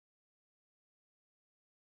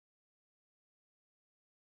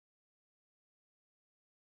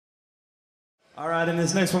All right, and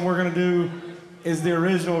this next one we're gonna do is the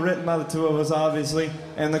original, written by the two of us, obviously.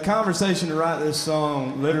 And the conversation to write this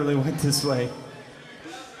song literally went this way.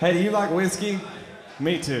 Hey, do you like whiskey?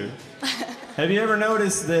 Me too. Have you ever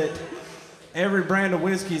noticed that every brand of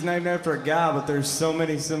whiskey is named after a guy, but there's so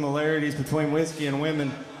many similarities between whiskey and women?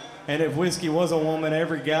 And if whiskey was a woman,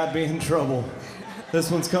 every guy'd be in trouble. This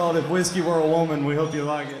one's called If Whiskey Were a Woman. We hope you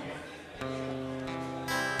like it.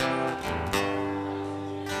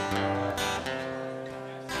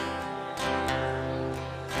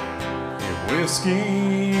 If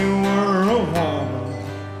whiskey were a woman,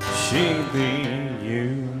 she'd be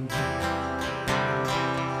you.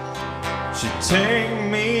 She'd take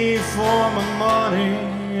me for my money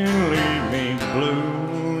and leave me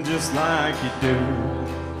blue, just like you do.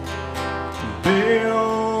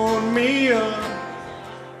 Build me up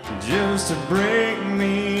just to break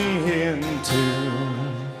me in two.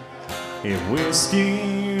 If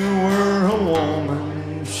whiskey were a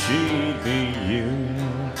woman, she'd be you.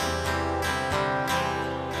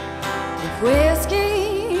 If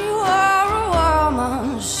whiskey were a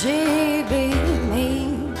woman, she'd be me.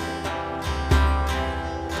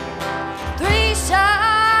 3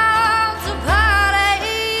 shots of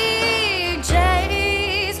heartache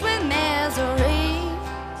chased with misery.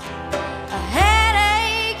 A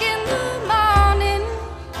headache in the morning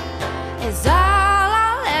is all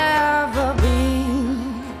I'll ever be.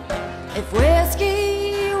 If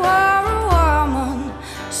whiskey were a woman,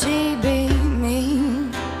 she'd be me.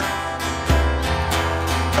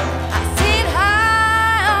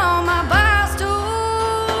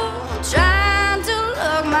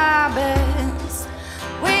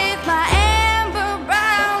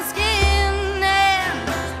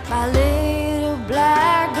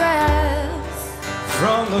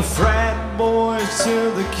 From the frat boys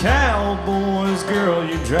to the cowboys, girl,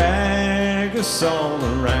 you drag us all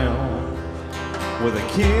around with a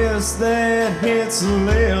kiss that hits the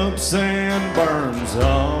lips and burns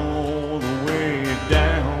all the way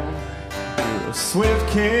down. You're a swift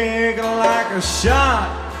kick like a shot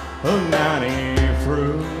of 90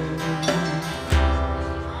 proof.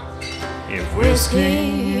 If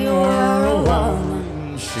whiskey were a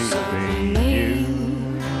woman, she'd be you.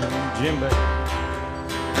 Jimbo.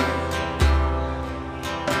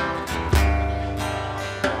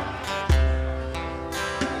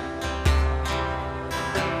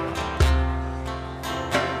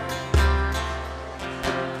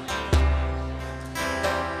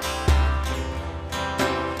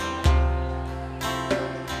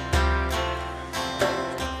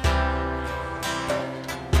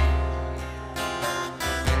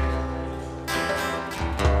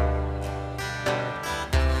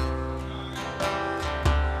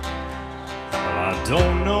 I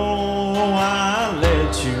don't know why I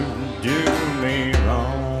let you do me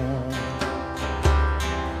wrong.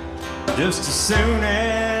 Just as soon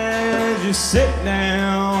as you sit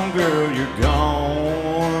down, girl, you're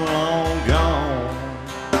gone, long gone.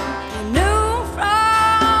 You knew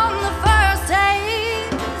from the first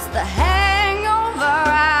taste the hangover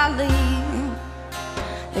I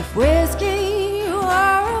leave. If whiskey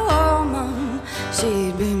were a woman,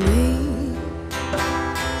 she'd be me.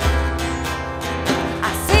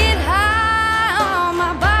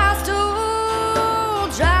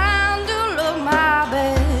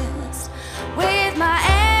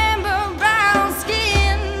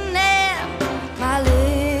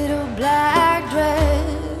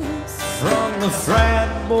 From the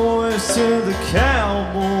frat boys to the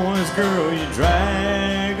cowboys, girl, you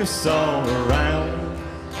drag us all around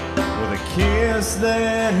with a kiss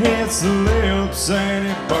that hits the lips and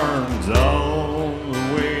it burns all the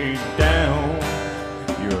way down.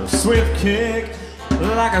 You're a swift kick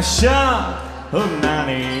like a shot of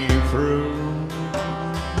 90 proof.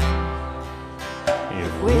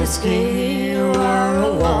 If whiskey were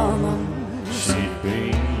a woman, she'd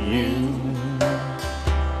be you.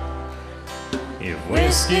 If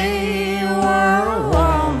whiskey were a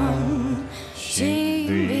woman, she'd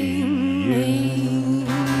be me.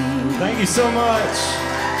 Thank you so much.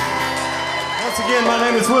 Once again, my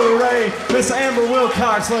name is Willy Ray. Miss Amber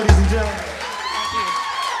Wilcox, ladies and gentlemen.